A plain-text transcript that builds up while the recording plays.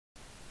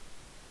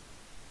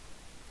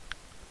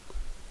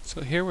So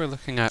here we're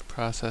looking at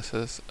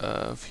processes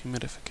of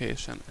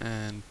humidification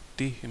and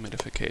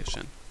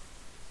dehumidification.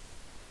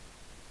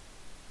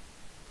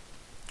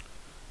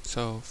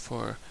 So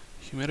for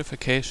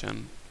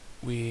humidification,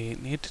 we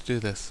need to do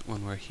this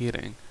when we're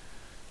heating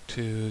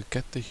to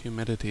get the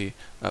humidity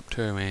up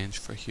to a range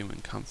for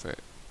human comfort.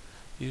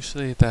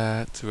 Usually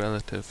that's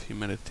relative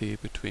humidity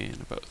between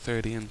about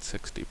 30 and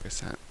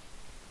 60%.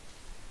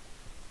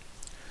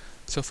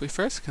 So if we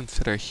first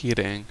consider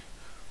heating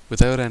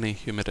without any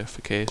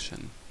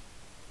humidification,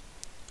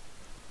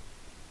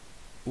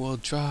 we'll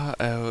draw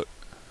out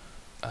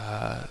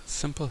a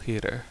simple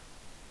heater.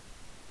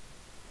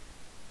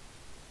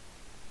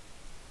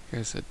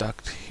 Here's a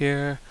duct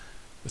here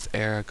with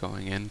air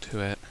going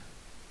into it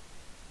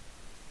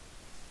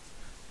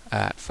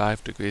at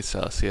 5 degrees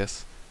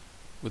Celsius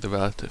with a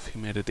relative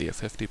humidity of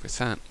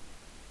 50%.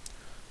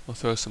 We'll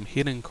throw some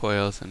heating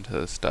coils into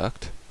this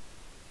duct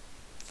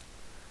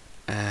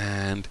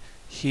and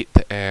heat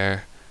the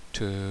air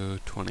to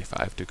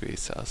 25 degrees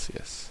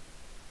Celsius.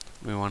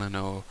 We want to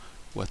know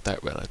what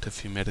that relative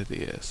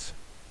humidity is.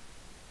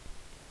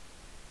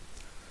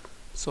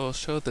 So I'll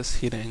show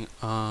this heating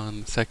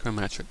on the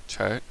psychrometric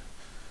chart.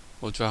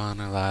 We'll draw on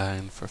a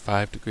line for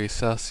 5 degrees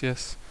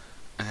Celsius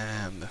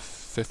and the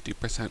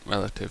 50%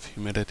 relative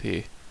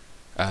humidity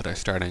at our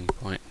starting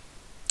point.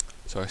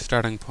 So our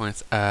starting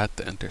point's at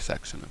the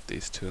intersection of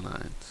these two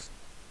lines.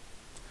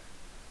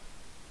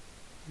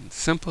 And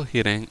simple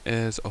heating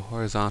is a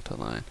horizontal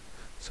line.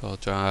 So I'll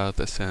draw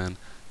this in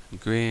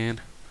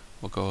green.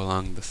 We'll go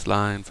along this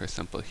line for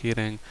simple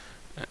heating,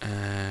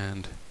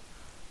 and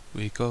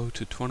we go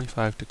to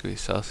 25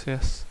 degrees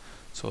Celsius.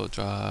 So we'll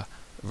draw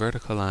a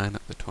vertical line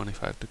at the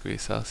 25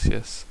 degrees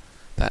Celsius.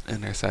 That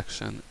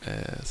intersection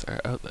is our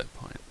outlet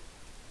point.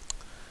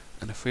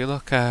 And if we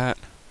look at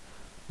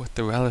what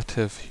the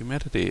relative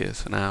humidity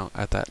is now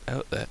at that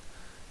outlet,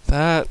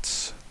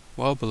 that's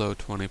well below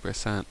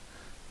 20%.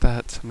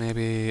 That's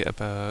maybe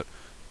about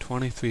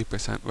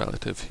 23%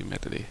 relative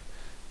humidity.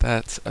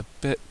 That's a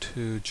bit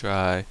too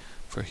dry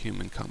for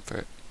human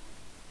comfort.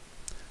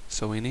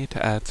 So we need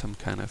to add some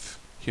kind of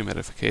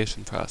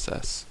humidification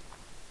process.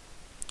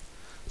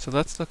 So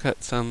let's look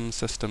at some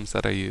systems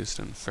that are used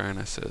in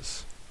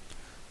furnaces.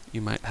 You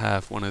might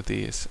have one of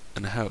these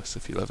in a house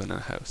if you live in a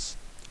house.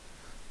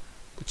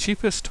 The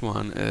cheapest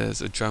one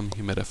is a drum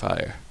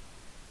humidifier.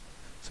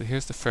 So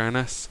here's the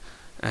furnace,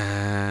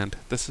 and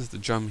this is the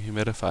drum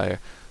humidifier.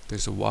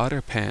 There's a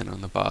water pan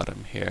on the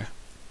bottom here.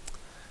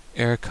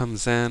 Air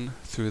comes in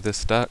through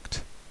this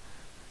duct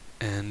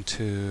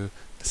into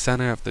the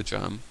center of the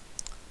drum.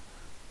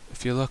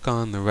 If you look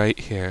on the right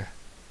here,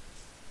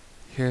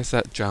 here's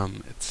that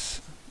drum. It's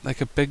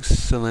like a big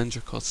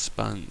cylindrical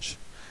sponge.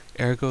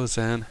 Air goes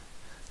in,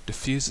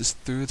 diffuses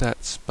through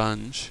that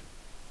sponge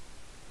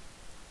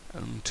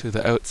to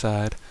the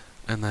outside,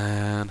 and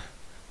then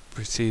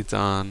proceeds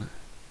on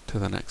to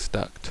the next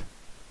duct.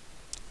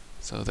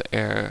 So the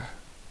air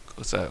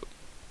goes out.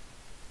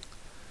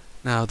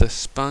 Now the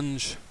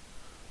sponge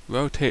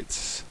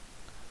rotates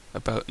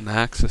about an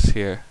axis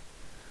here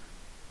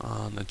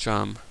on the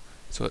drum,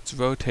 so it's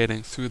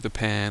rotating through the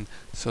pan,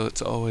 so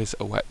it's always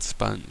a wet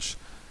sponge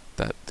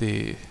that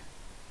the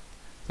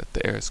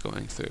air is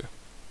going through.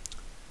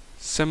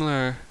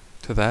 Similar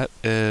to that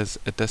is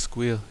a disc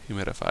wheel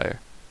humidifier.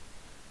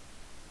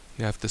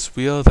 You have this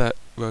wheel that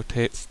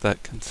rotates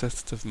that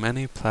consists of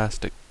many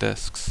plastic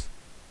discs,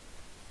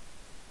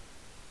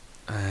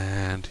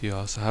 and you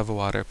also have a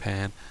water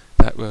pan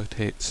that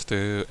rotates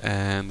through,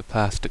 and the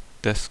plastic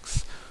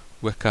discs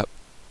wick up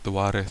the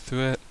water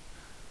through it.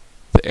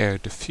 The air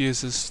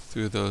diffuses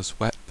through those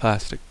wet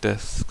plastic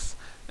discs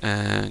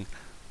and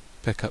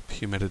pick up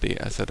humidity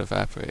as it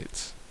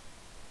evaporates.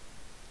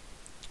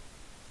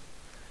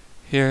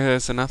 Here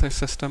is another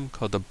system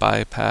called a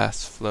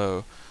bypass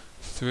flow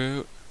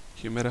through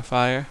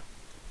humidifier.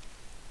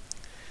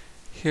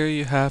 Here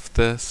you have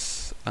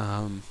this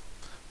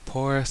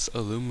porous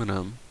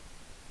aluminum,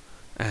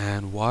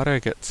 and water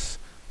gets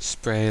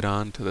sprayed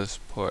onto this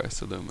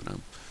porous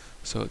aluminum,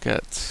 so it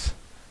gets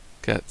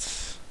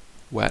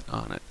wet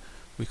on it.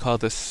 We call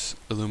this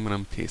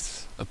aluminum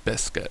piece a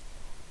biscuit.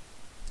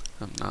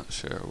 I'm not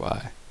sure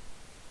why.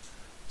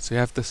 So you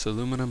have this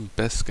aluminum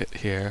biscuit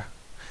here.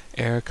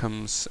 Air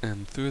comes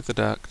in through the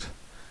duct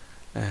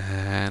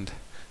and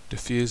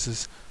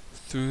diffuses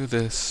through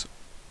this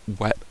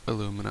wet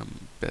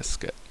aluminum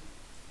biscuit.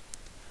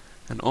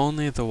 And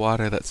only the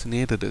water that's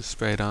needed is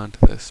sprayed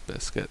onto this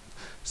biscuit,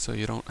 so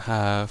you don't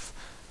have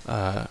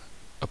a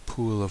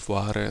pool of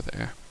water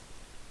there.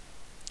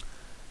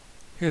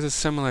 Here's a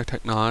similar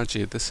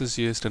technology. This is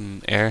used in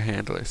an air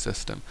handler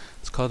system.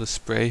 It's called a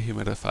spray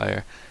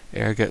humidifier.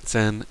 Air gets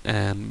in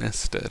and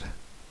misted.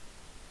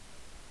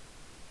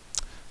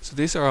 So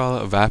these are all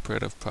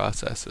evaporative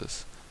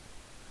processes,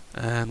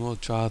 and we'll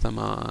draw them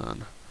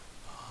on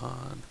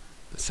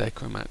the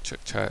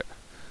psychrometric chart.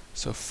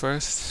 So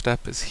first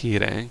step is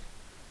heating,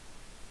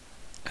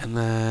 and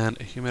then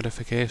a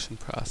humidification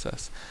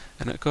process,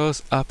 and it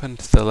goes up and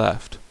to the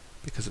left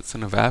because it's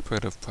an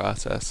evaporative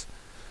process.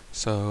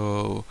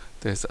 So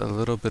there's a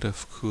little bit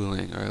of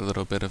cooling or a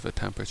little bit of a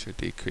temperature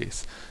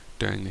decrease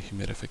during the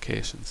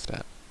humidification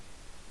step.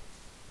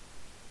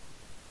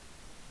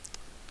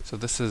 So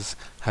this is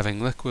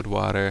having liquid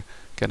water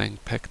getting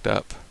picked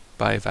up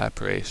by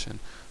evaporation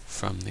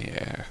from the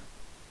air.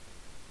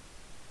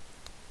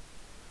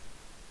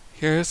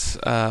 Here's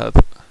a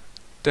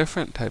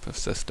different type of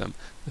system.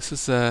 This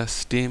is a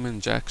steam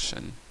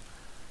injection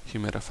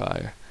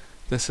humidifier.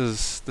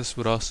 This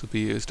would also be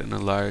used in a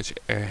large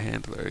air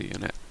handler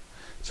unit.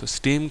 So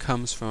steam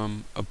comes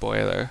from a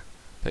boiler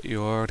that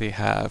you already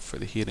have for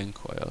the heating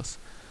coils,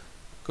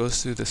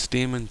 goes through the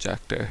steam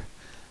injector,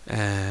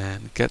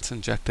 and gets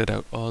injected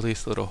out all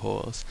these little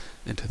holes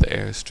into the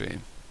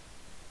airstream.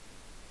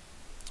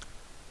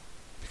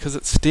 Because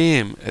it's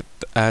steam, it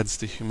adds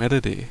the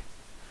humidity,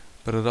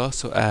 but it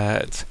also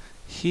adds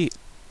heat.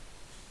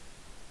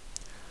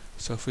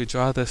 So if we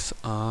draw this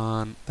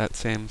on that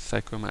same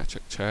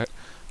psychrometric chart,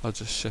 I'll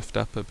just shift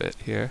up a bit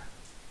here.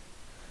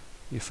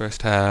 You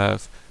first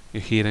have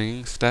your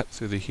heating step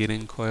through the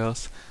heating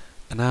coils,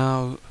 and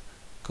now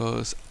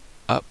goes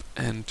up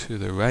and to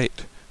the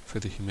right for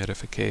the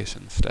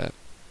humidification step.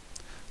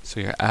 So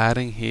you're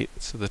adding heat,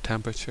 so the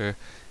temperature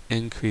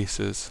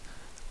increases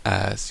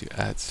as you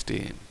add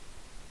steam.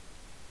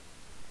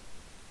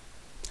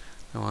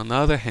 Now on the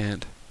other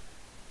hand,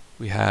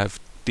 we have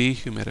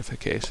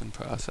dehumidification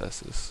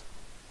processes.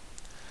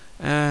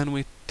 And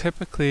we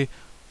typically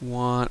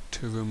want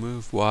to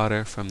remove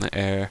water from the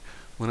air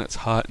when it's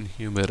hot and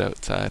humid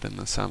outside in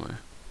the summer.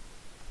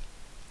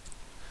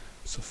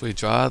 So if we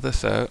draw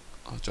this out,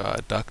 I'll draw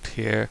a duct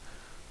here,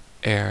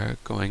 air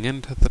going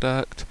into the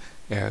duct,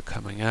 air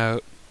coming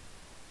out.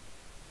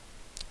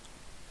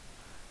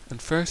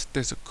 And first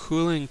there's a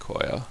cooling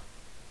coil.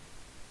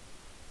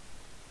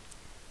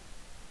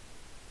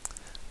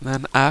 And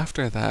then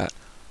after that,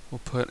 we'll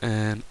put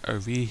in a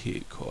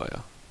reheat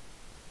coil.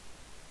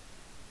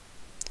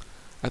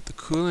 At the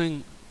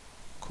cooling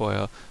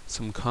coil,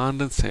 some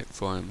condensate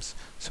forms,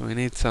 so we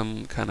need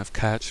some kind of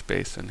catch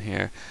basin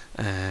here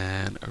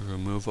and a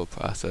removal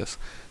process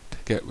to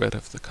get rid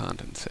of the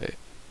condensate.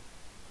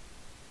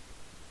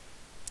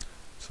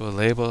 So we'll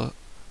label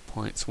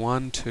points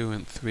 1, 2,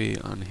 and 3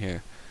 on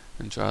here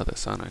and draw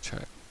this on our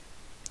chart.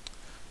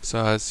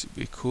 So as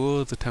we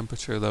cool, the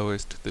temperature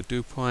lowers to the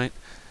dew point,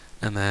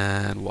 and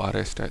then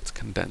water starts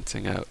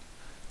condensing out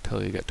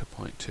till you get to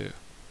point 2.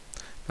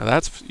 Now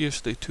that's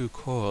usually too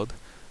cold,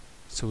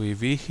 so we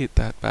reheat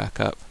that back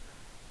up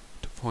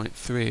to point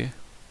 3.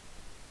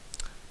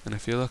 And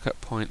if you look at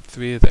point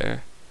 3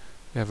 there,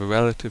 we have a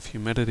relative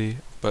humidity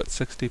of about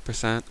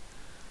 60%,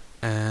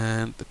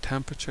 and the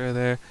temperature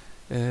there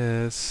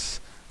is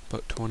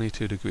about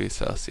 22 degrees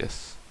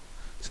Celsius.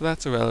 So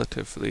that's a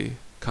relatively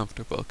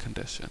comfortable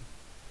condition.